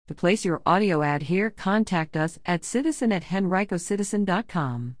To place your audio ad here, contact us at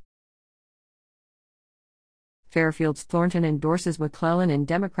citizen@henricocitizen.com. Fairfield's Thornton endorses McClellan in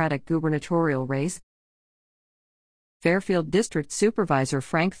Democratic gubernatorial race. Fairfield District Supervisor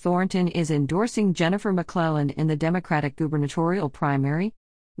Frank Thornton is endorsing Jennifer McClellan in the Democratic gubernatorial primary.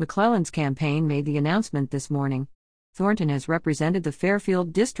 McClellan's campaign made the announcement this morning. Thornton has represented the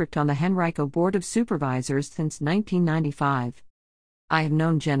Fairfield District on the Henrico Board of Supervisors since 1995. I have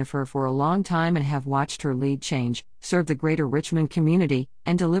known Jennifer for a long time and have watched her lead change, serve the greater Richmond community,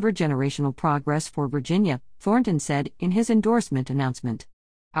 and deliver generational progress for Virginia, Thornton said in his endorsement announcement.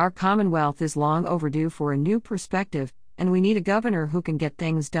 Our Commonwealth is long overdue for a new perspective, and we need a governor who can get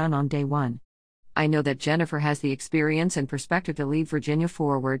things done on day one. I know that Jennifer has the experience and perspective to lead Virginia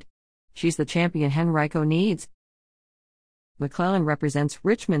forward. She's the champion Henrico needs. McClellan represents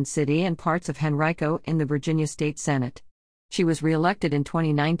Richmond City and parts of Henrico in the Virginia State Senate. She was re-elected in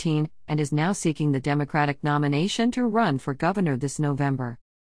 2019 and is now seeking the Democratic nomination to run for governor this November.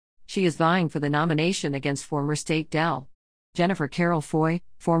 She is vying for the nomination against former State Del. Jennifer Carroll Foy,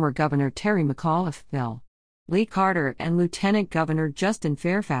 former Governor Terry McAuliffe, Bill Lee Carter, and Lieutenant Governor Justin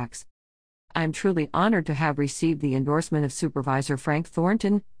Fairfax. I am truly honored to have received the endorsement of Supervisor Frank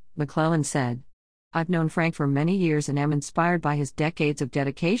Thornton, McClellan said. I've known Frank for many years and am inspired by his decades of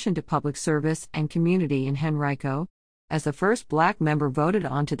dedication to public service and community in Henrico. As the first Black member voted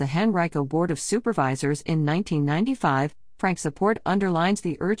onto the Henrico Board of Supervisors in 1995, Frank's support underlines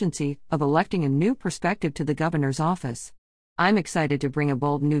the urgency of electing a new perspective to the governor's office. I'm excited to bring a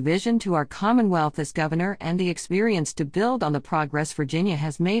bold new vision to our Commonwealth as governor and the experience to build on the progress Virginia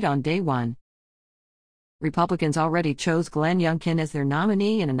has made on day one. Republicans already chose Glenn Youngkin as their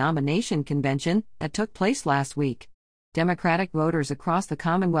nominee in a nomination convention that took place last week. Democratic voters across the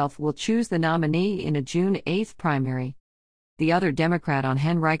Commonwealth will choose the nominee in a June 8 primary. The other Democrat on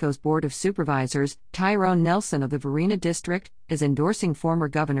Henrico's Board of Supervisors, Tyrone Nelson of the Varina District, is endorsing former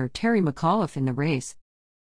Governor Terry McAuliffe in the race.